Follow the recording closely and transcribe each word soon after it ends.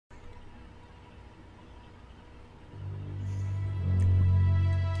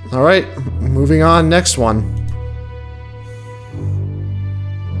Alright, moving on, next one.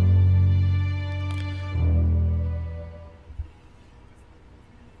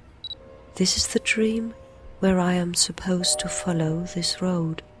 This is the dream where I am supposed to follow this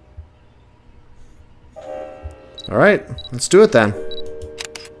road. Alright, let's do it then.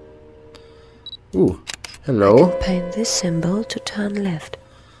 Ooh, hello. I can paint this symbol to turn left.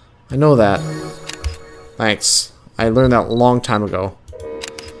 I know that. Thanks. I learned that a long time ago.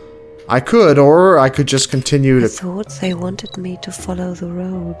 I could, or I could just continue to... I thought they wanted me to follow the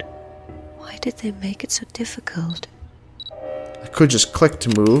road. Why did they make it so difficult? I could just click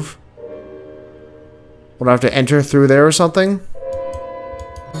to move. Would I have to enter through there or something?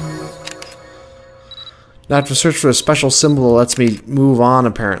 I have to search for a special symbol that lets me move on,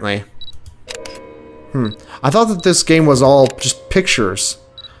 apparently. I thought that this game was all just pictures,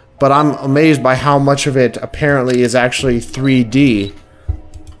 but I'm amazed by how much of it apparently is actually 3D.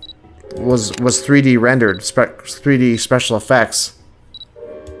 Was 3D rendered, 3D special effects,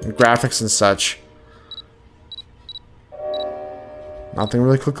 and graphics and such. Nothing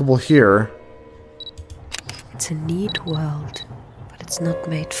really clickable here. It's a neat world, but it's not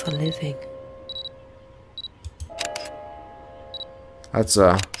made for living. That's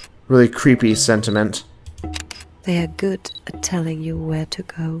a really creepy sentiment. They are good at telling you where to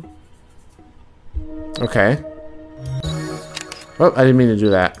go. Okay. Oh, I didn't mean to do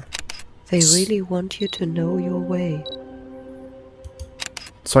that. They really want you to know your way.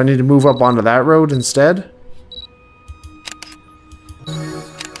 So I need to move up onto that road instead?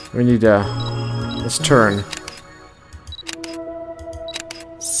 We need to... Let's turn.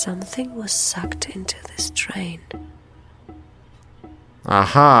 Something was sucked into this drain.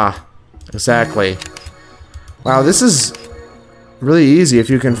 Aha! Exactly. Wow, this is really easy if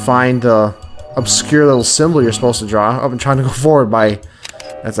you can find the obscure little symbol you're supposed to draw. I've been trying to go forward by...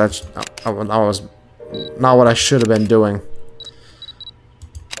 That was not what I should have been doing.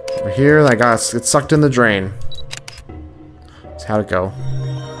 Over here, I got it's sucked in the drain. So how'd it go?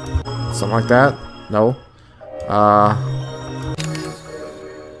 Something like that? No.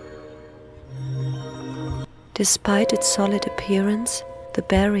 Despite its solid appearance, the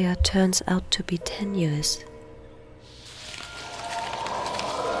barrier turns out to be tenuous.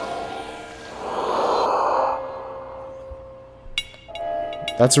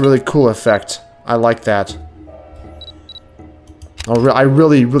 That's a really cool effect. I like that. Oh, I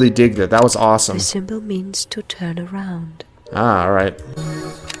really, really dig that. That was awesome. The symbol means to turn around. Ah, alright.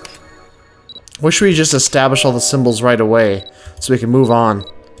 Wish we just established all the symbols right away, so we can move on.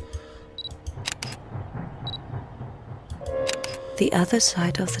 The other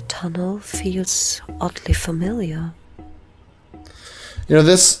side of the tunnel feels oddly familiar. You know,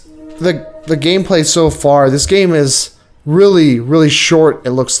 the gameplay so far, this game is really, really short,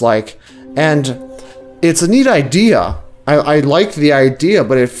 it looks like. And it's a neat idea. I like the idea,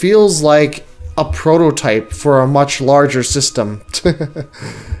 but it feels like a prototype for a much larger system.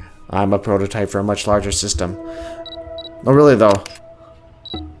 I'm a prototype for a much larger system. No, really though.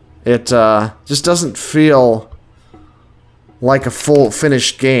 It just doesn't feel like a full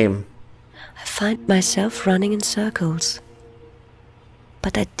finished game. I find myself running in circles.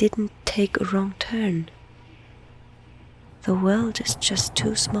 But I didn't take a wrong turn. The world is just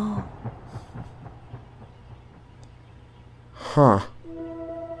too small. Huh.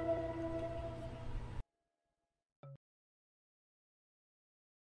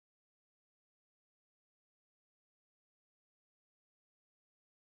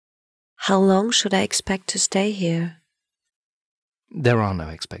 How long should I expect to stay here? There are no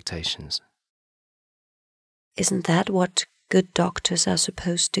expectations. Isn't that what good doctors are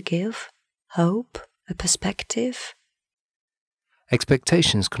supposed to give? Hope? A perspective?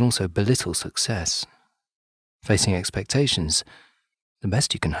 Expectations can also belittle success. Facing expectations, the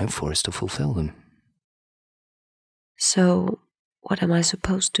best you can hope for is to fulfill them. So, what am I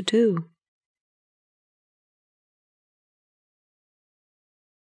supposed to do?